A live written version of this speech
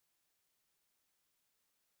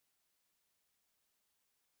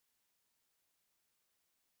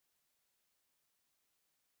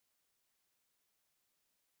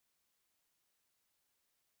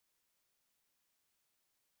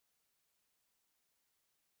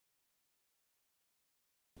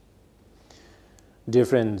Dear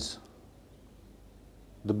friends,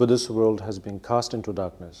 the Buddhist world has been cast into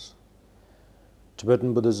darkness.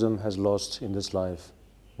 Tibetan Buddhism has lost in this life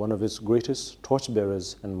one of its greatest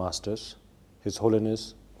torchbearers and masters, His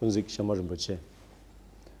Holiness Kunzig Shamar Rinpoche.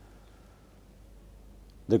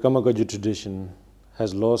 The Karma Kagyu tradition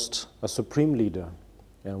has lost a supreme leader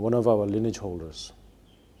and one of our lineage holders.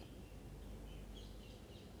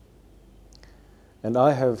 And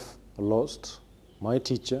I have lost my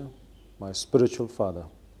teacher, my spiritual father.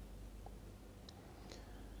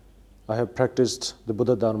 I have practiced the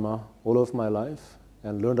Buddha Dharma all of my life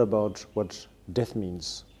and learned about what death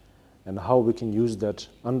means and how we can use that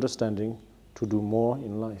understanding to do more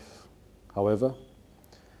in life. However,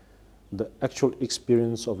 the actual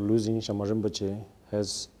experience of losing Shamar Rinpoche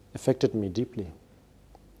has affected me deeply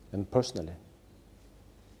and personally.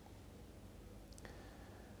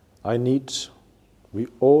 We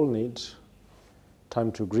all need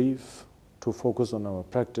time to grieve, to focus on our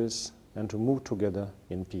practice, and to move together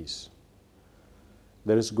in peace.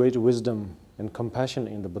 There is great wisdom and compassion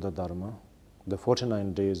in the Buddha Dharma. The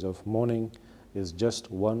 49 days of mourning is just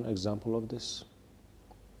one example of this.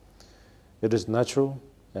 It is natural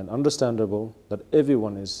and understandable that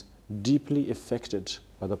everyone is deeply affected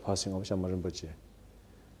by the passing of Shamar Rinpoche.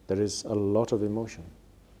 There is a lot of emotion.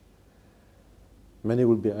 Many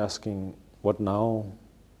will be asking, what now?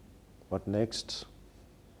 What next?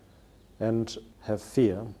 And have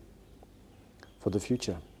fear for the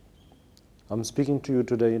future. I'm speaking to you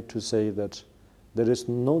today to say that there is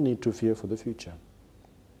no need to fear for the future.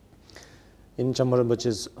 In Shamar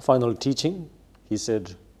Rinpoche's final teaching, he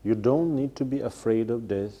said, you don't need to be afraid of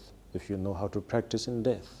death if you know how to practice in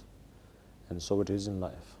death. And so it is in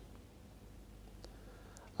life.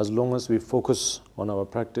 As long as we focus on our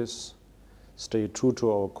practice, stay true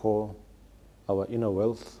to our core, our inner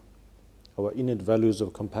wealth, our innate values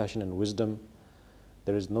of compassion and wisdom,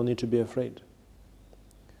 there is no need to be afraid.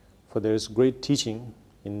 For there is great teaching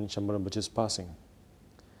in Shamar Rinpoche's passing,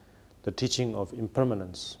 the teaching of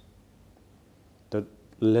impermanence, the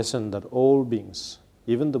lesson that all beings,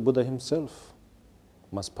 even the Buddha himself,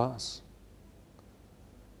 must pass.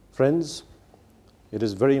 Friends, it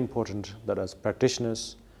is very important that as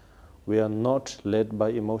practitioners, we are not led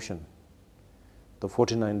by emotion. The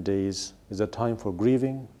 49 days is a time for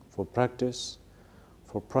grieving, for practice,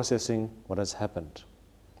 for processing what has happened.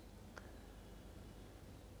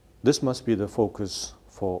 This must be the focus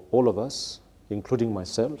for all of us, including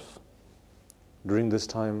myself. During this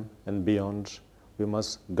time and beyond, we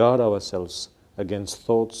must guard ourselves against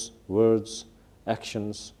thoughts, words,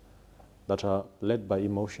 actions that are led by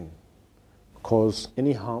emotion, cause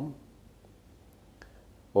any harm,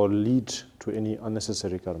 or lead to any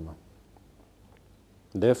unnecessary karma.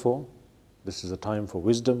 Therefore, this is a time for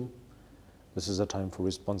wisdom. This is a time for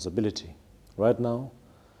responsibility. Right now,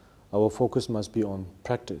 our focus must be on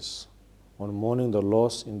practice, on mourning the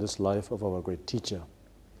loss in this life of our great teacher,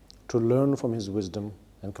 to learn from his wisdom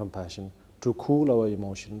and compassion, to cool our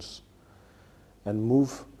emotions, and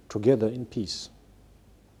move together in peace.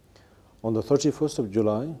 On the 31st of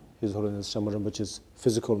July, His Holiness Shamar Rinpoche's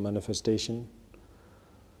physical manifestation,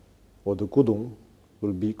 or the Kudung,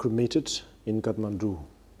 will be cremated in Kathmandu.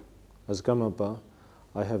 As Karmapa,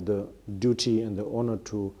 I have the duty and the honor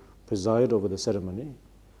to preside over the ceremony,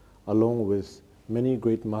 along with many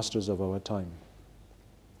great masters of our time.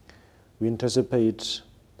 We anticipate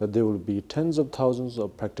that there will be tens of thousands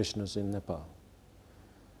of practitioners in Nepal,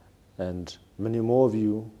 and many more of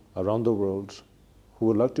you around the world who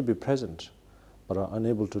would like to be present but are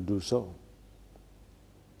unable to do so.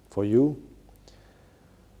 For you,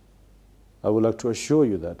 I would like to assure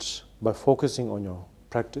you that by focusing on your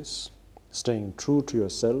practice, staying true to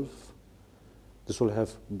yourself, this will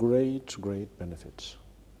have great, great benefits.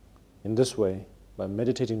 In this way, by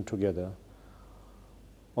meditating together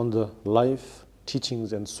on the life,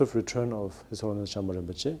 teachings, and swift return of His Holiness Shamar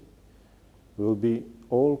Rinpoche, we will be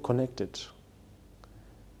all connected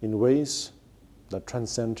in ways that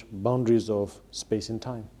transcend boundaries of space and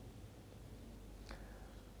time.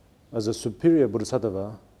 As a superior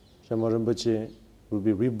Bodhisattva, Shamar Rinpoche will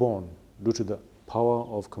be reborn due to the power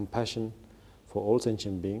of compassion for all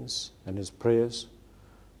sentient beings and his prayers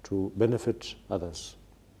to benefit others.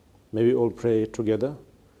 May we all pray together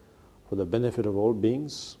for the benefit of all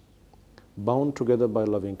beings, bound together by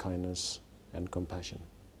loving kindness and compassion.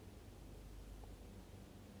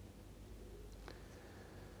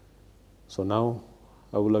 So now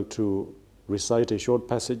I would like to recite a short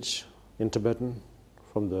passage in Tibetan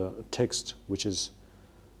from the text which is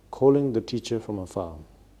Calling the Teacher from Afar,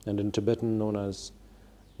 and in Tibetan known as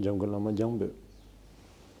Jamgalama Jangbe.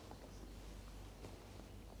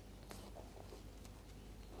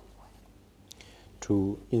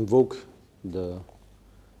 to invoke the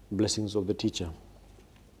blessings of the teacher.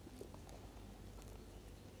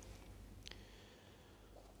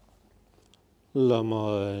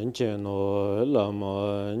 Lama Cheno,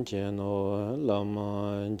 Lama Cheno,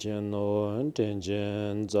 Lama Cheno,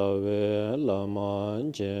 Tenjen Zawe, Lama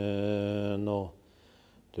Cheno.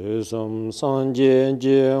 Tusum Sanje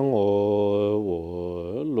Jeng O,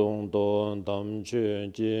 Wo, Long Don Dam Che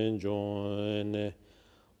Jin Jong Ne,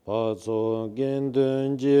 Pazo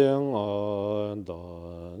Gendun Jeng A,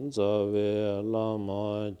 Dan Zawe,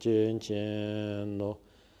 Lama Chen Chen No.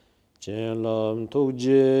 Chen lam tuk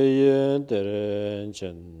je ye teren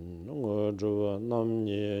chen, Lodro nam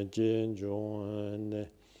nye jen jong ne.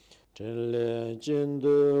 Chen le chen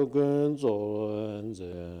de gun zon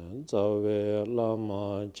zen, zawe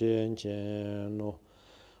lama chen chen no.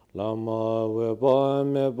 Lama we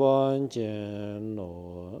ban me ban chen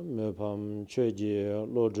no, Mipham Chokyi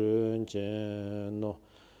Lodro chen no.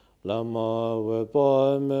 Lama we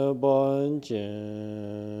ban me ban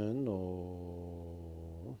chen